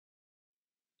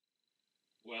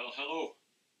Well, hello.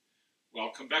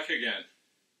 Welcome back again.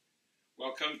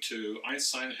 Welcome to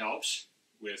Einstein Helps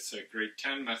with Grade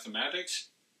 10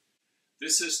 Mathematics.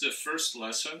 This is the first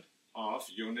lesson of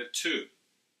Unit 2.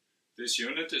 This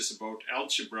unit is about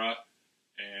algebra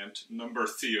and number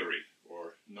theory,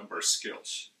 or number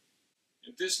skills.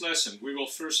 In this lesson, we will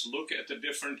first look at the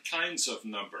different kinds of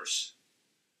numbers,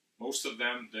 most of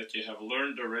them that you have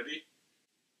learned already,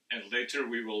 and later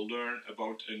we will learn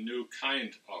about a new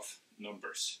kind of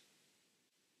numbers.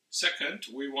 Second,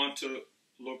 we want to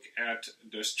look at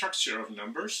the structure of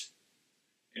numbers.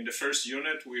 In the first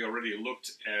unit, we already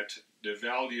looked at the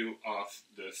value of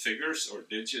the figures or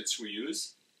digits we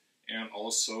use, and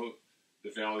also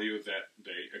the value that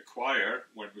they acquire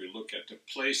when we look at the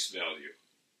place value.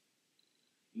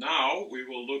 Now we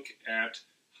will look at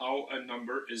how a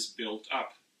number is built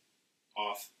up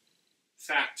of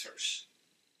factors.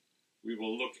 We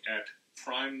will look at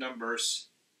prime numbers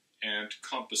and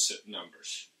composite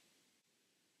numbers.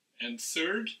 And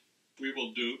third, we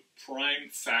will do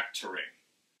prime factoring.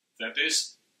 That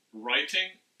is, writing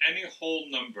any whole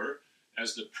number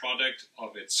as the product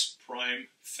of its prime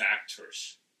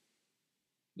factors.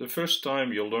 The first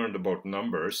time you learned about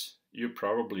numbers, you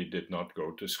probably did not go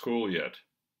to school yet.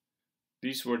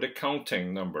 These were the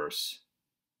counting numbers.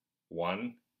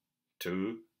 1,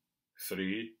 2,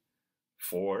 3,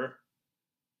 4,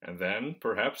 and then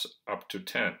perhaps up to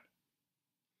 10.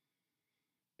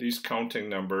 These counting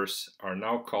numbers are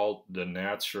now called the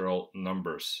natural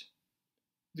numbers.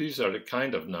 These are the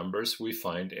kind of numbers we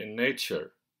find in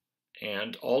nature,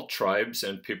 and all tribes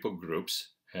and people groups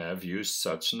have used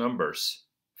such numbers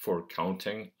for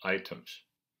counting items.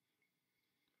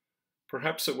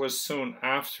 Perhaps it was soon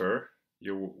after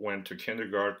you went to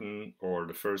kindergarten or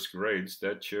the first grades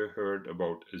that you heard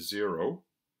about a zero.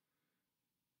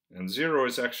 And zero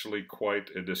is actually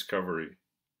quite a discovery.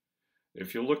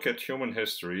 If you look at human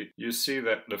history, you see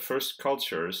that the first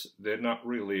cultures did not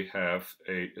really have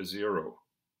a zero.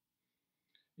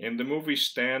 In the movie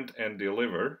Stand and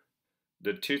Deliver,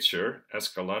 the teacher,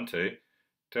 Escalante,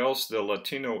 tells the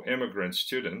Latino immigrant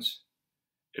students,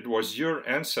 "It was your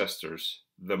ancestors,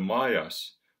 the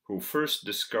Mayas, who first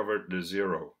discovered the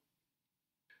zero."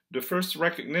 The first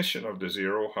recognition of the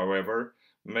zero, however,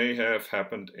 may have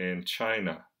happened in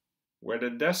China, where the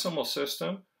decimal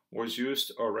system was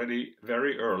used already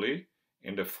very early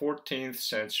in the 14th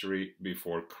century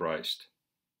before Christ.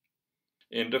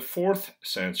 In the 4th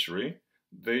century,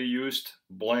 they used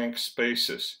blank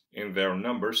spaces in their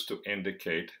numbers to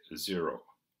indicate zero.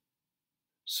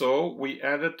 So we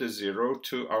added the zero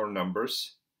to our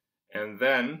numbers, and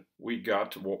then we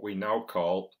got what we now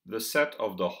call the set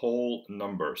of the whole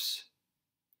numbers.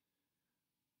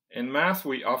 In math,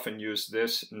 we often use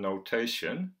this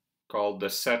notation called the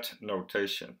set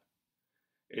notation.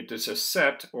 It is a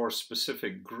set or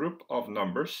specific group of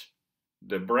numbers.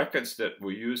 The brackets that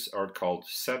we use are called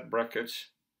set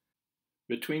brackets.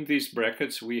 Between these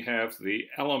brackets we have the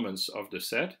elements of the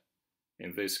set,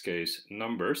 in this case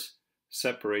numbers,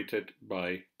 separated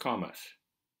by commas.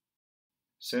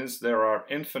 Since there are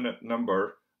infinite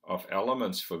number of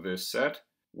elements for this set,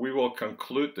 we will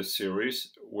conclude the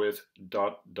series with ...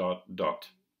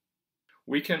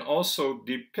 We can also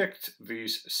depict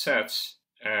these sets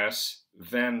as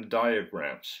Venn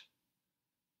diagrams.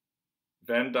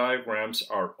 Venn diagrams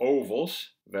are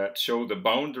ovals that show the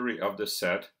boundary of the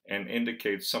set and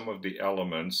indicate some of the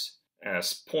elements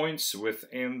as points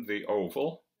within the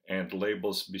oval and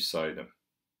labels beside them.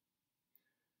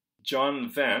 John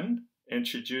Venn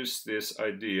introduced this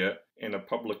idea in a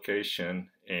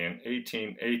publication in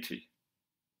 1880.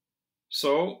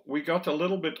 So we got a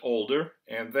little bit older,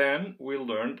 and then we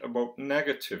learned about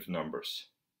negative numbers.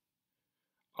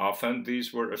 Often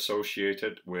these were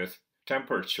associated with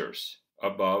temperatures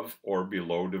above or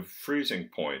below the freezing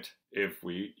point if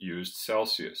we used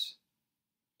Celsius.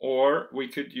 Or we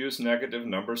could use negative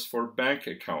numbers for bank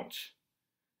accounts,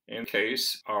 in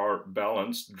case our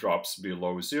balance drops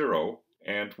below zero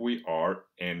and we are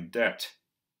in debt.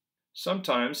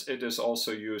 Sometimes it is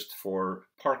also used for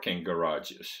parking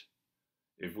garages.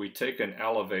 If we take an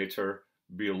elevator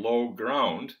below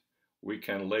ground, we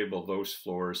can label those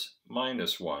floors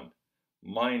 -1,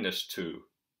 -2,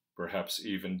 perhaps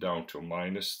even down to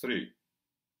 -3.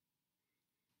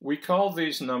 We call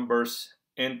these numbers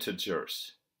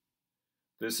integers.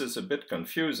 This is a bit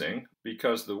confusing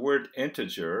because the word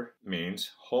integer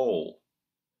means whole.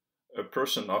 A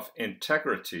person of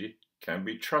integrity can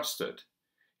be trusted.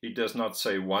 He does not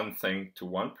say one thing to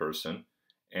one person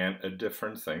and a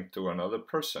different thing to another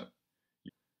person.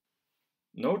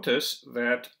 Notice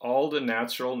that all the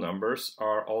natural numbers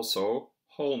are also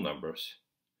whole numbers.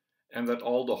 and that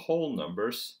all the whole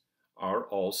numbers are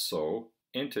also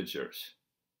integers.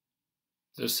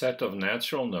 The set of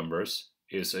natural numbers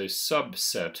is a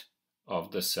subset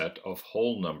of the set of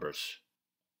whole numbers,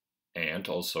 and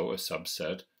also a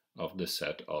subset of the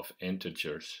set of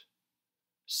integers.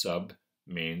 Sub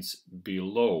means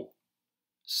below.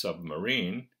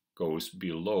 Submarine goes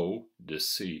below the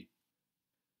sea.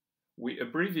 We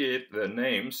abbreviate the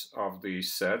names of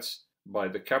these sets by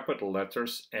the capital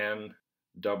letters N,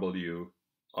 W,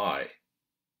 I.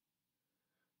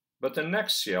 But the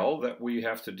next shell that we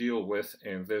have to deal with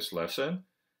in this lesson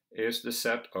is the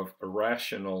set of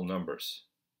rational numbers.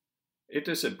 It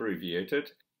is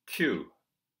abbreviated Q.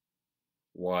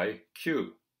 Why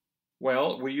Q?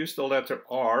 Well, we use the letter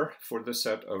R for the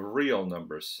set of real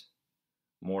numbers.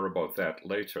 More about that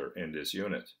later in this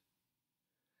unit.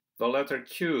 The letter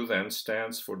Q then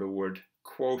stands for the word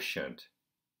quotient.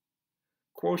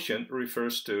 Quotient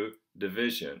refers to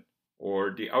division,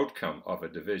 or the outcome of a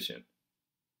division.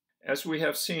 As we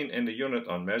have seen in the unit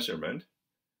on measurement,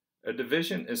 a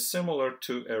division is similar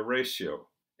to a ratio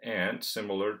and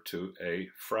similar to a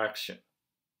fraction.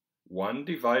 1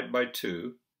 divided by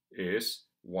 2 is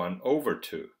 1 over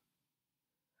 2.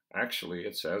 Actually,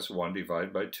 it says 1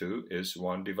 divided by 2 is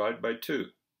 1 divided by 2.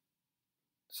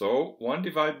 So 1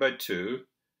 divided by 2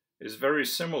 is very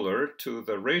similar to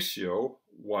the ratio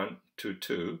 1 to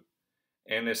 2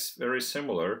 and is very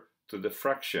similar to the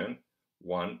fraction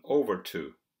 1 over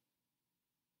 2.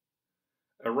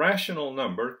 A rational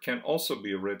number can also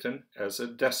be written as a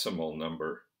decimal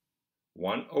number.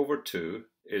 1 over 2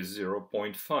 is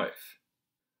 0.5.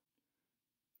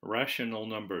 Rational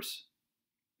numbers.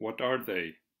 What are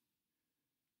they?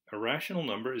 A rational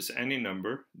number is any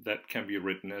number that can be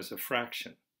written as a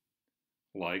fraction,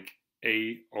 like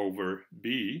a over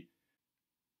b.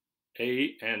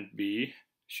 A and b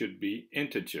should be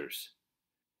integers.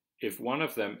 If one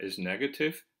of them is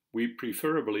negative, we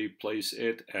preferably place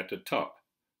it at the top,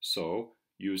 so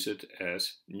use it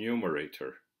as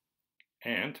numerator.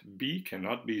 And b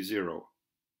cannot be 0.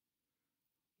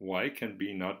 Why can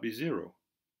b not be 0?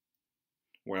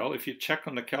 Well, if you check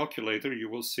on the calculator, you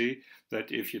will see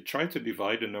that if you try to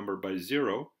divide a number by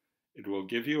 0, it will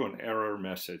give you an error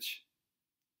message.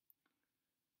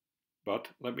 But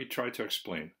let me try to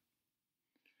explain.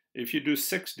 If you do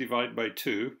 6 divided by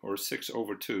 2, or 6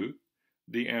 over 2,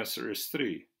 the answer is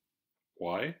 3.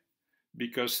 Why?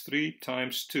 Because 3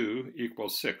 times 2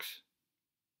 equals 6.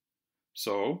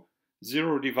 So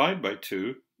 0 divided by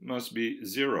 2 must be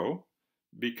 0,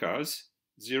 because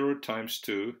 0 times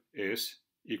 2 is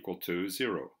equal to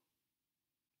 0.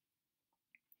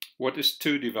 What is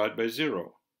 2 divided by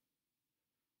 0?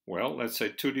 Well, let's say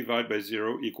 2 divided by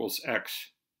 0 equals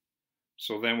x.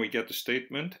 So then we get the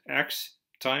statement x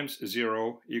times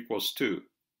 0 equals 2.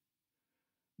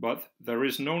 But there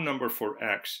is no number for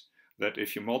x that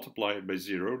if you multiply it by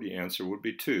 0, the answer would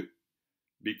be 2,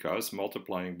 because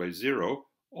multiplying by 0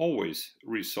 always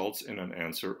results in an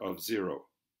answer of 0.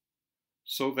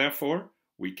 So therefore,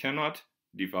 we cannot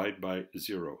divide by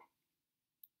 0.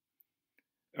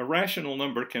 A rational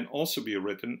number can also be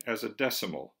written as a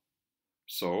decimal.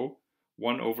 So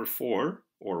 1 over 4,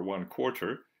 or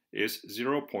 1/4, is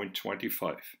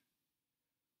 0.25.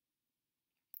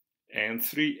 And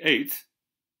 3/8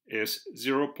 is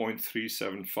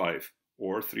 0.375,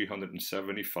 or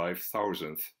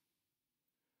 375,000th.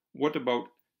 What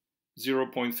about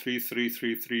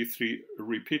 0.33333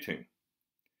 repeating?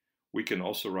 We can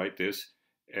also write this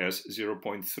as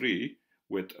 0.3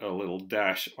 with a little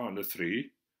dash on the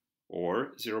 3,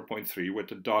 or 0.3 with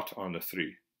a dot on the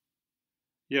 3.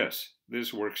 Yes,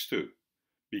 this works too,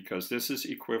 because this is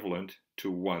equivalent to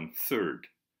 1/3.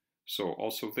 So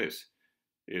also this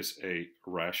is a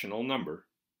rational number.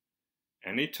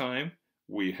 Anytime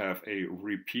we have a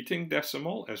repeating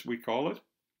decimal, as we call it,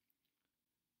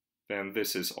 then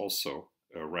this is also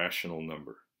a rational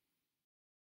number.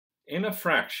 In a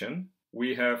fraction,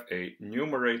 we have a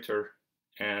numerator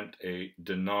and a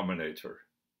denominator.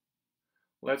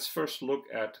 Let's first look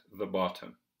at the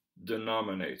bottom,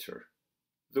 denominator.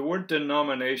 The word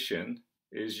denomination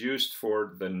is used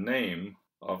for the name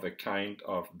of a kind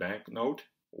of banknote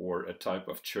or a type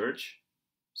of church,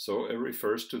 so it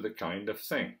refers to the kind of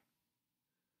thing.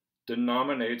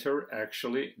 Denominator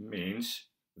actually means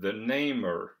the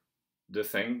namer, the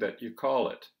thing that you call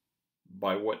it,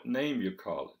 by what name you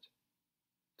call it.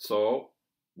 So,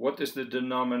 what is the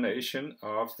denomination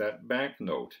of that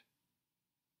banknote?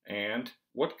 And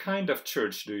what kind of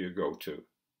church do you go to?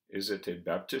 Is it a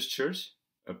Baptist church,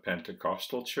 a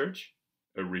Pentecostal church,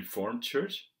 a Reformed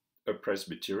church, a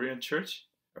Presbyterian church,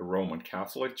 a Roman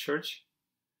Catholic church?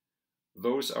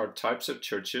 Those are types of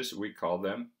churches, we call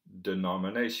them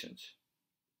denominations.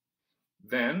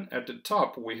 Then at the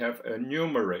top we have a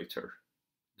numerator.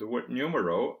 The word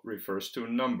numero refers to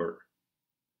number.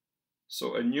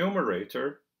 So a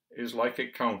numerator is like a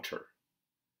counter.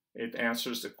 It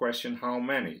answers the question how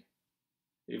many.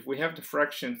 If we have the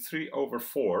fraction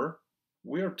 3/4,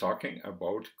 we are talking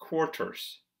about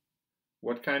quarters.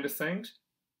 What kind of things?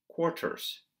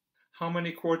 Quarters. How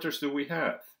many quarters do we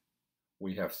have?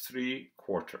 We have 3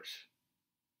 quarters.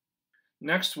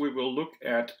 Next, we will look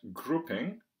at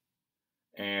grouping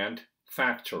and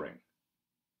factoring.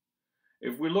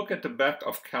 If we look at the back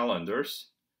of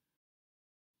calendars,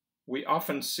 we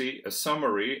often see a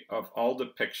summary of all the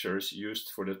pictures used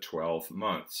for the 12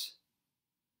 months.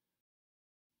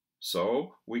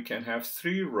 So we can have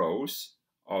 3 rows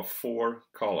of 4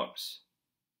 columns.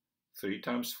 3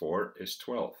 times 4 is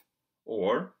 12.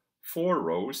 Or 4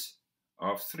 rows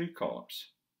of 3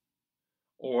 columns.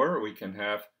 Or we can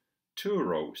have 2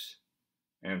 rows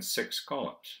and 6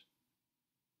 columns.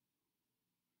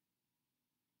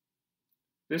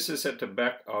 This is at the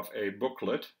back of a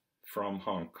booklet from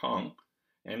Hong Kong,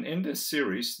 and in this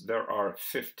series there are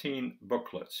 15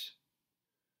 booklets.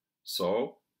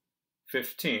 So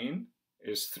 15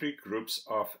 is 3 groups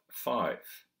of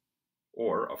 5,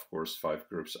 or of course 5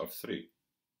 groups of 3.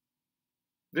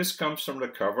 This comes from the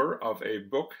cover of a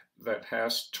book that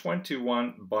has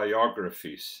 21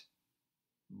 biographies.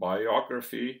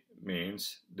 Biography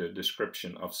means the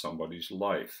description of somebody's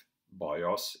life.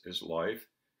 Bios is life.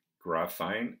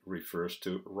 Graphine refers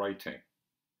to writing.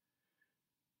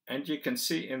 And you can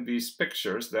see in these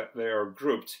pictures that they are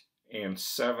grouped in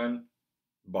 7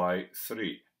 by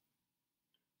 3.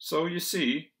 So you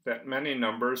see that many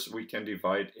numbers we can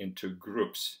divide into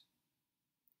groups.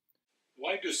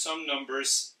 Why do some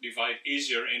numbers divide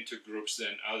easier into groups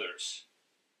than others?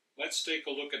 Let's take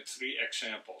a look at 3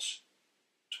 examples.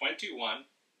 21,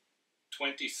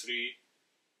 23,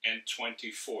 and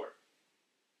 24.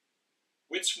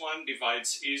 Which one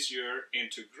divides easier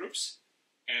into groups,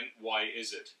 and why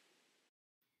is it?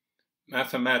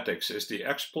 Mathematics is the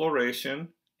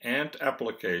exploration and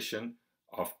application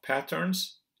of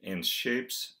patterns in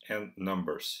shapes and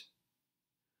numbers.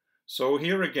 So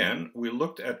here again, we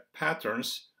looked at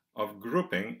patterns of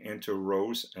grouping into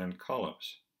rows and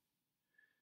columns.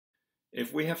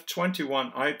 If we have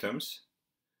 21 items,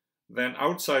 then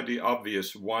outside the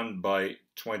obvious 1 by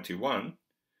 21,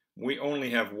 we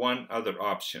only have one other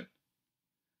option,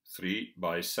 3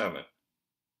 by 7.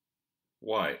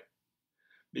 Why?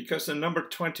 Because the number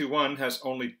 21 has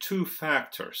only 2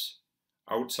 factors,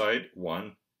 outside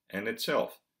 1 and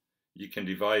itself. You can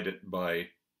divide it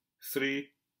by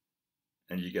 3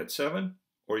 and you get 7,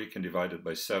 or you can divide it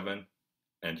by 7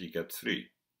 and you get 3.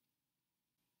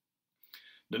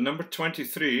 The number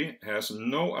 23 has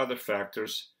no other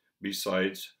factors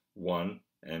besides 1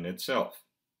 and itself.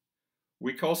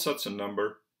 We call such a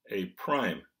number a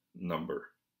prime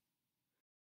number.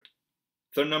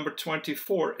 The number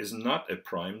 24 is not a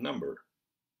prime number.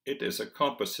 It is a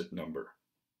composite number.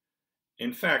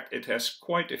 In fact, it has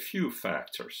quite a few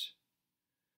factors.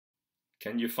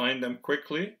 Can you find them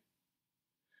quickly?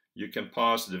 You can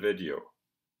pause the video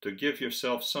to give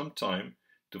yourself some time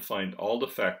to find all the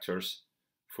factors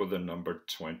for the number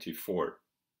 24.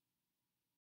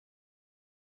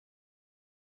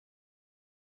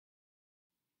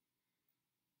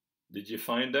 Did you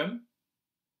find them?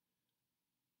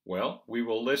 Well, we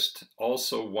will list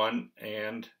also 1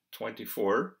 and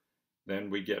 24. Then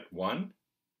we get 1,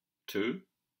 2,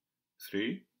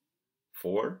 3,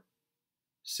 4,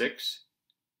 6,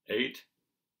 8,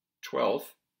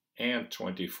 12, and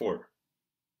 24.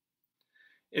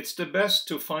 It's the best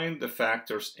to find the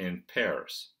factors in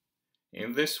pairs.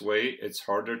 In this way, it's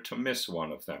harder to miss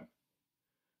one of them.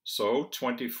 So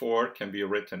 24 can be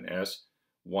written as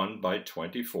 1 by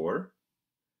 24,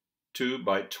 2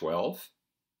 by 12,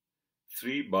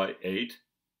 3 by 8,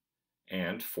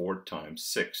 and 4 times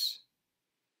 6.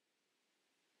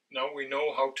 Now we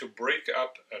know how to break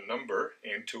up a number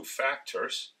into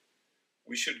factors.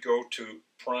 We should go to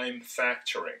prime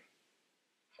factoring.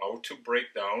 How to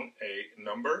break down a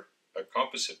number, a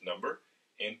composite number,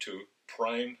 into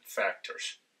prime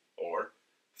factors, or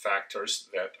factors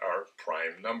that are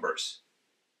prime numbers.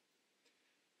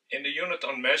 In the unit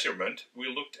on measurement, we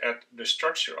looked at the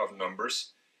structure of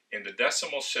numbers in the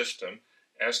decimal system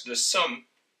as the sum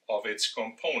of its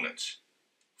components.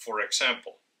 For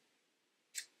example,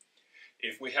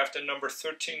 if we have the number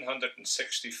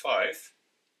 1365,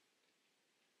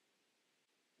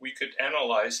 we could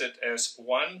analyze it as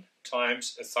 1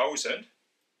 times 1000,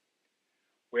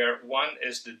 where 1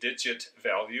 is the digit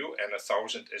value and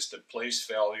 1,000 is the place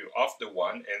value of the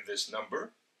 1 in this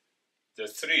number. The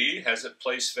 3 has a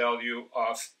place value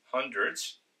of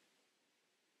hundreds,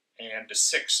 and the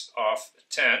 6 of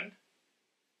 10,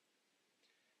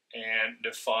 and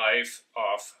the 5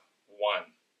 of 1.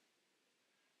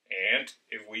 And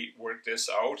if we work this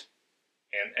out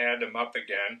and add them up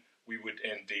again, we would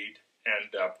indeed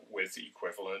end up with the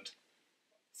equivalent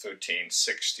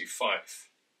 1365.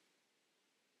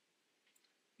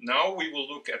 Now we will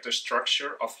look at the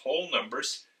structure of whole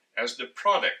numbers as the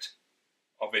product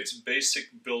of its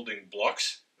basic building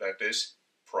blocks, that is,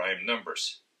 prime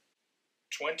numbers.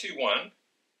 21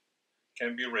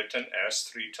 can be written as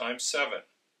 3 times 7.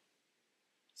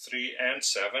 3 and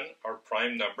 7 are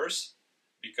prime numbers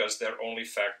because their only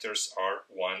factors are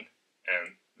 1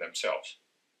 and themselves.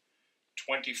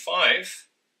 25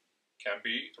 can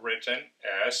be written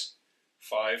as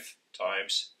 5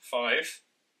 times 5.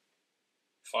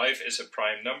 5 is a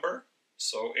prime number,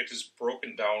 so it is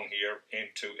broken down here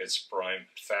into its prime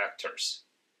factors.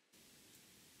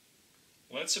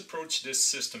 Let's approach this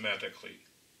systematically.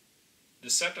 The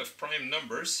set of prime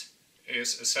numbers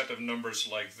is a set of numbers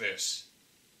like this.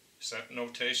 Set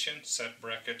notation, set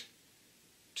bracket,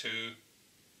 2,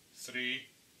 3,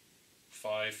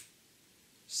 5,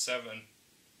 7,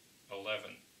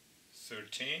 11,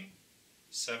 13,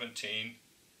 17,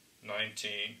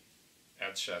 19,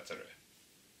 etc.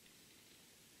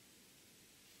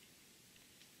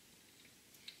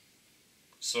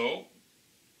 So,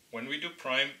 when we do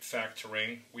prime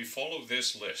factoring, we follow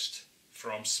this list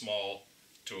from small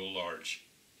to large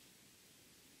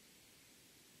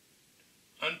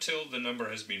until the number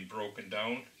has been broken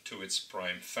down to its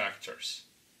prime factors.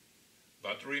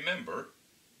 But remember,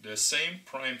 the same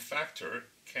prime factor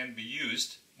can be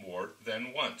used more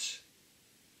than once.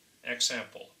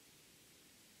 Example,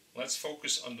 let's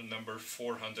focus on the number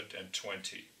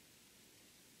 420.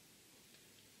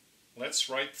 Let's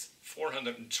write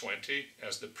 420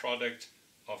 as the product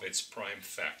of its prime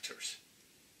factors.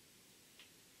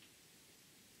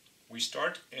 We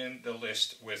start in the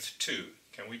list with 2.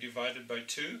 Can we divide it by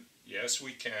 2? Yes,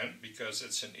 we can, because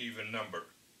it's an even number.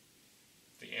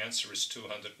 The answer is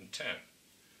 210.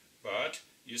 But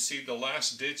you see the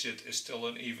last digit is still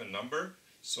an even number,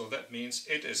 so that means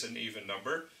it is an even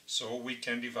number, so we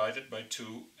can divide it by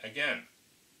 2 again.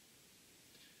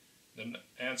 The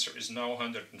answer is now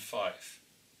 105.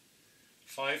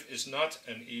 5 is not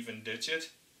an even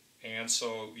digit, and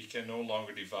so we can no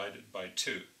longer divide it by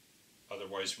 2.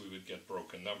 Otherwise we would get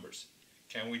broken numbers.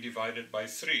 Can we divide it by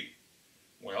 3?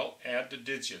 Well, add the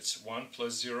digits. 1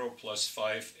 plus 0 plus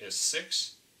 5 is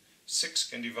 6. 6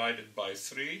 can divide it by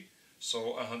 3,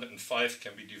 so 105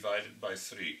 can be divided by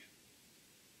 3.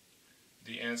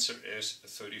 The answer is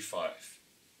 35.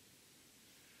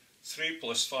 3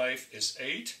 plus 5 is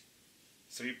 8.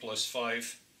 3 plus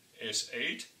 5 is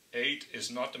 8. 8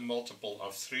 is not a multiple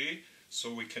of 3,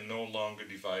 so we can no longer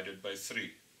divide it by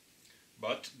 3.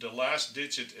 But the last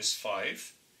digit is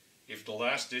 5. If the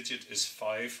last digit is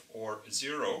 5 or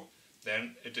 0,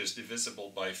 then it is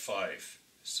divisible by 5.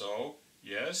 So,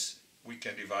 yes, we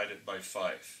can divide it by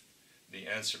 5. The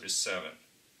answer is 7.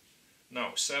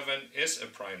 Now, 7 is a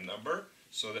prime number,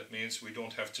 so that means we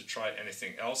don't have to try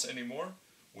anything else anymore.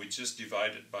 We just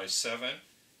divide it by 7,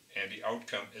 and the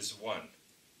outcome is 1.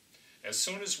 As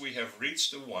soon as we have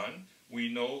reached the 1,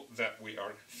 we know that we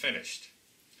are finished.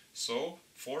 So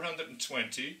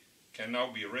 420 can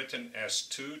now be written as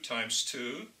 2 times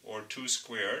 2, or 2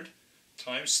 squared,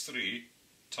 times 3,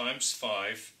 times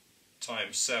 5,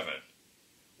 times 7.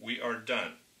 We are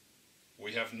done.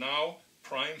 We have now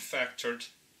prime factored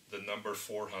the number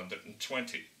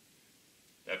 420.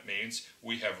 That means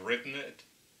we have written it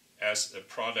as a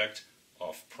product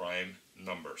of prime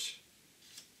numbers.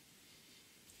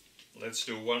 Let's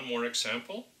do one more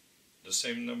example. The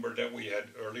same number that we had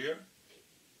earlier.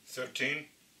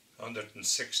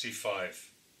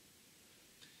 1365.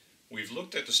 We've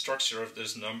looked at the structure of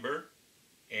this number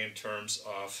in terms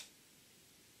of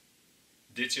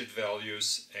digit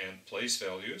values and place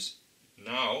values.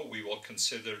 Now we will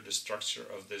consider the structure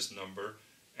of this number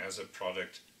as a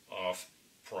product of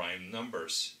prime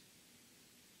numbers.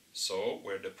 So,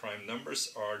 where the prime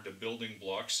numbers are the building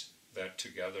blocks that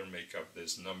together make up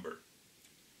this number.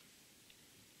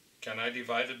 Can I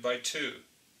divide it by 2?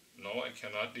 No, I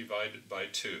cannot divide it by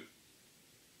 2.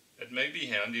 It may be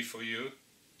handy for you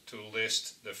to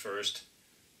list the first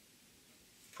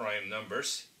prime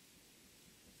numbers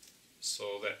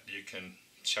so that you can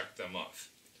check them off.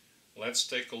 Let's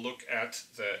take a look at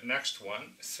the next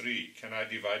one, 3. Can I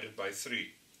divide it by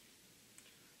 3?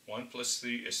 1 plus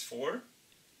 3 is 4.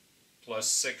 plus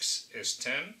 6 is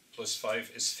 10, plus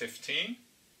 5 is 15,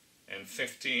 and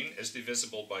 15 is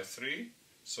divisible by 3,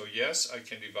 so yes, I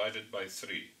can divide it by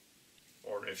 3.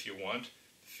 Or if you want,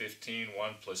 15,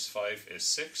 1 plus 5 is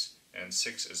 6, and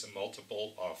 6 is a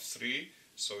multiple of 3,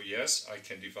 so yes, I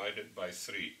can divide it by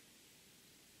 3.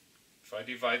 If I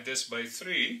divide this by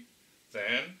 3,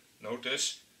 then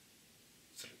notice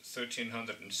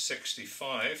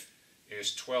 1365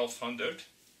 is 1200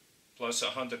 plus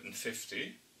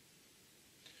 150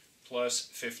 plus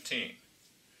 15.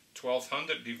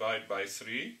 1200 divided by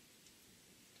 3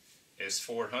 is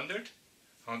 400.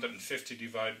 150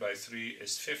 divided by 3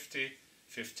 is 50.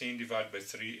 15 divided by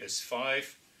 3 is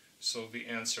 5. So the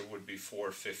answer would be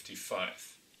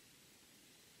 455.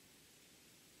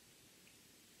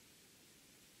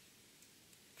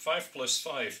 Five plus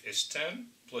 5 is 10,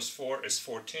 plus 4 is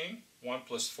 14, 1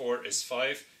 plus 4 is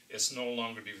 5, it's no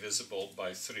longer divisible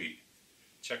by 3.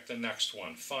 Check the next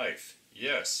one, 5.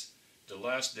 Yes, the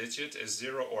last digit is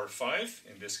 0 or 5,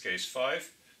 in this case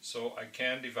 5, so I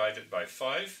can divide it by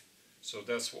 5, so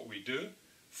that's what we do.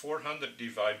 400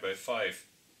 divided by 5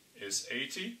 is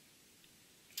 80,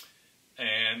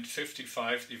 and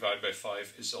 55 divided by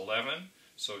 5 is 11,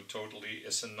 so totally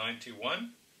it's a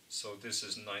 91, so this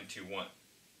is 91.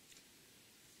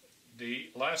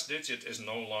 The last digit is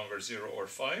no longer 0 or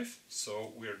 5,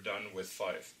 so we're done with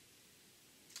 5.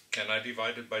 Can I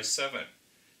divide it by 7?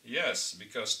 Yes,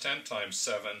 because 10 times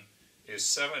 7 is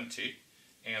 70,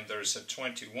 and there's a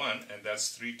 21, and that's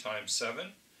 3 times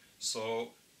 7.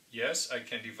 So, yes, I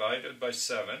can divide it by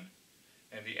 7,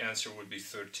 and the answer would be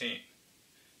 13.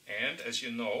 And, as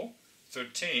you know,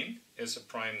 13 is a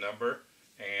prime number,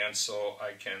 and so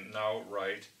I can now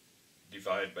write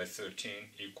divide by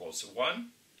 13 equals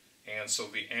 1. And so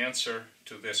the answer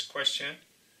to this question,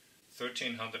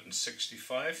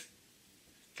 1365,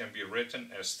 can be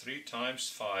written as 3 times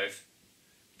 5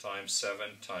 times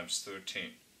 7 times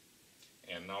 13.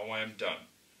 And now I am done.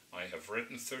 I have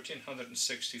written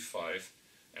 1365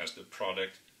 as the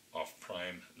product of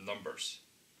prime numbers.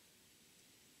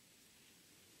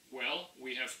 Well,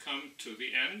 we have come to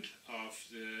the end of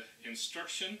the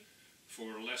instruction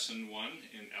for lesson 1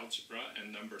 in algebra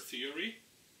and number theory.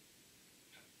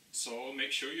 So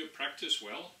make sure you practice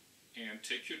well and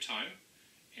take your time.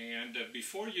 And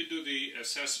before you do the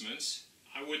assessments,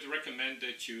 I would recommend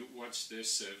that you watch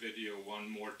this video one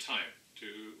more time to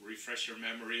refresh your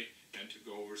memory and to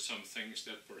go over some things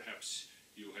that perhaps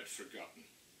you had forgotten.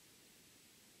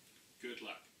 Good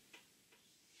luck.